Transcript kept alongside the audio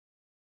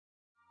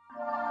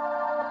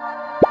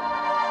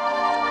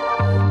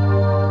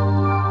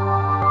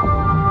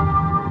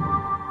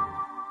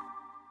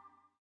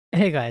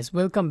Hey guys,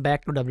 welcome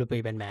back to WP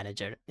Event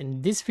Manager.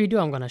 In this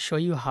video, I'm going to show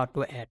you how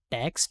to add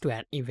tags to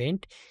an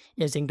event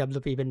using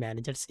WP Event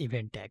Manager's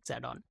event tags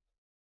add-on.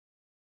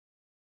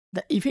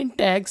 The event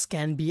tags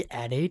can be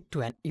added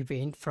to an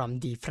event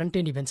from the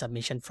front-end event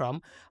submission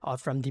from or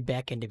from the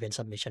back-end event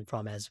submission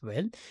from as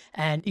well.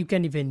 And you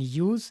can even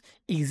use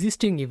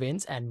existing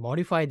events and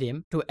modify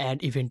them to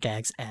add event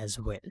tags as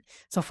well.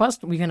 So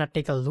first, we're going to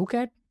take a look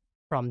at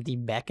from the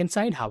backend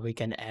side how we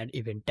can add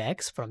event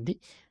tags from the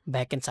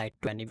backend side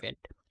to an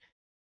event.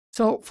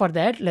 So for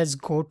that, let's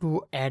go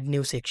to add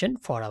new section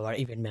for our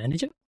event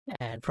manager.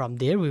 And from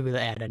there, we will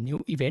add a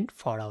new event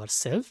for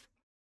ourselves.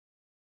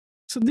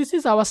 So this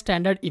is our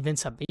standard event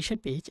submission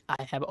page.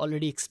 I have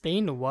already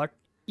explained what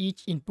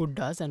each input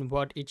does and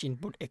what each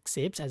input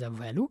accepts as a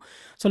value.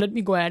 So let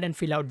me go ahead and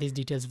fill out these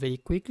details very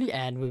quickly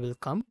and we will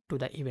come to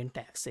the event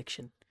tag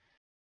section.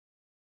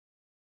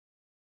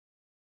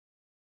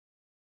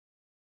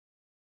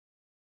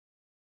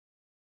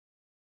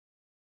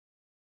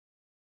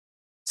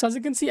 So as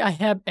you can see, I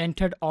have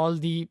entered all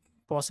the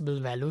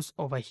possible values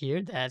over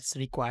here that's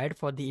required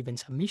for the event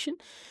submission.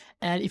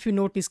 And if you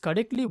notice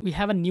correctly, we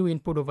have a new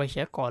input over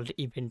here called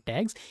event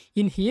tags.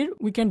 In here,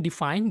 we can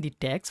define the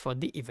tags for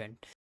the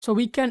event. So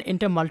we can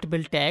enter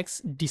multiple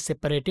tags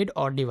separated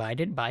or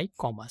divided by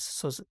commas.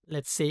 So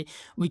let's say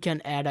we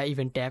can add an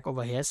event tag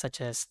over here such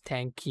as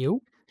thank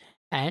you.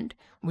 And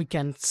we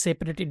can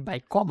separate it by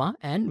comma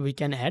and we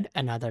can add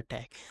another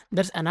tag.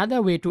 There's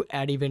another way to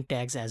add event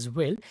tags as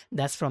well.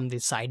 That's from the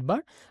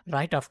sidebar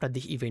right after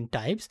the event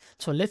types.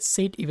 So let's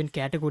set event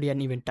category and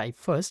event type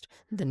first.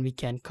 Then we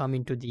can come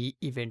into the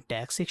event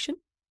tag section.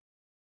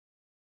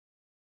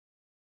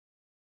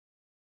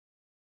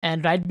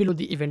 And right below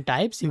the event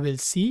types, you will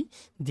see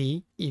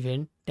the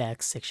event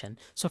tags section.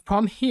 So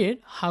from here,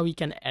 how we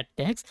can add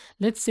tags.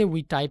 Let's say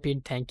we type in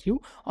thank you.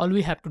 All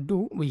we have to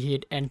do, we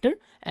hit enter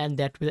and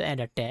that will add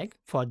a tag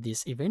for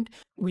this event.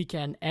 We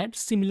can add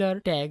similar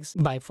tags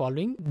by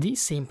following the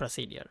same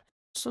procedure.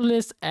 So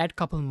let's add a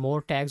couple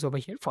more tags over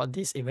here for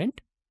this event.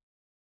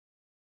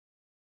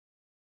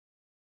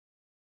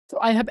 So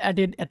I have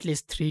added at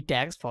least 3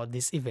 tags for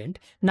this event.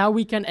 Now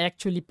we can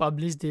actually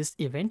publish this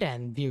event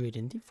and view it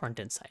in the front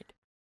end side.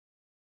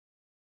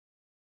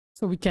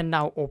 So we can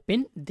now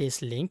open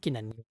this link in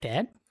a new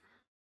tab.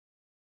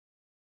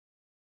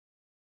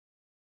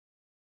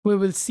 We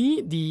will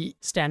see the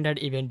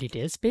standard event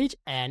details page,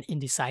 and in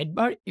the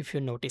sidebar, if you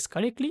notice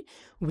correctly,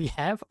 we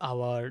have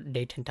our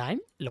date and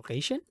time,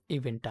 location,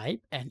 event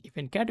type, and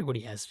event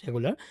category as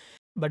regular.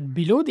 But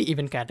below the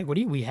event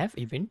category, we have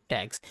event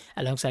tags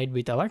alongside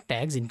with our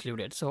tags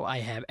included. So I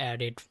have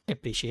added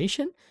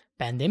appreciation,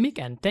 pandemic,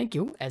 and thank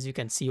you, as you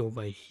can see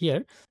over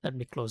here. Let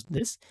me close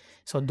this.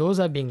 So those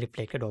are being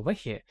reflected over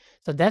here.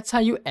 So that's how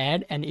you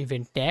add an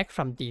event tag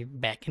from the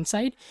backend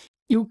side.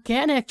 You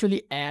can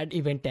actually add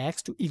event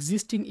tags to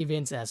existing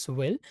events as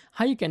well.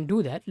 How you can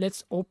do that?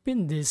 Let's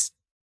open this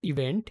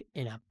event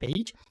in a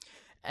page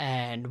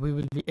and we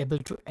will be able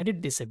to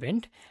edit this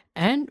event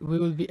and we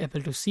will be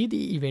able to see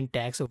the event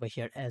tags over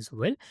here as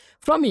well.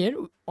 From here,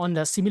 on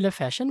the similar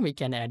fashion, we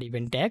can add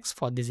event tags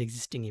for this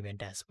existing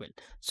event as well.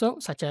 So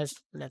such as,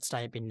 let's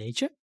type in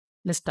nature,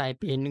 let's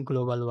type in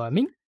global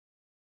warming,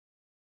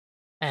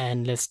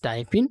 and let's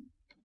type in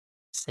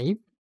save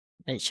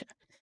nature.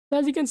 So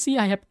as you can see,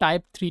 I have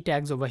typed 3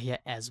 tags over here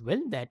as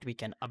well that we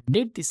can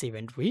update this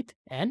event with.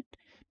 And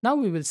now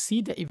we will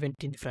see the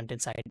event in the front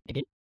end side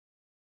again.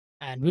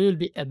 And we will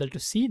be able to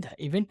see the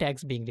event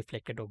tags being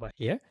reflected over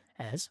here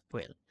as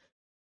well.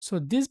 So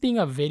this being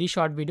a very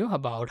short video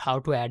about how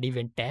to add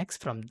event tags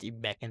from the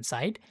backend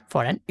side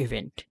for an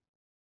event.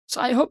 So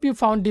I hope you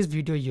found this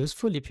video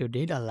useful. If you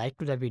did, a like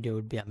to the video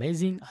would be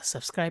amazing. A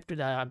subscribe to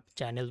the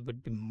channel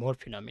would be more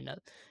phenomenal.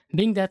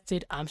 Being that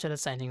said, I'm Sharad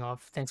signing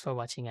off. Thanks for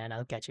watching and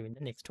I'll catch you in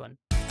the next one.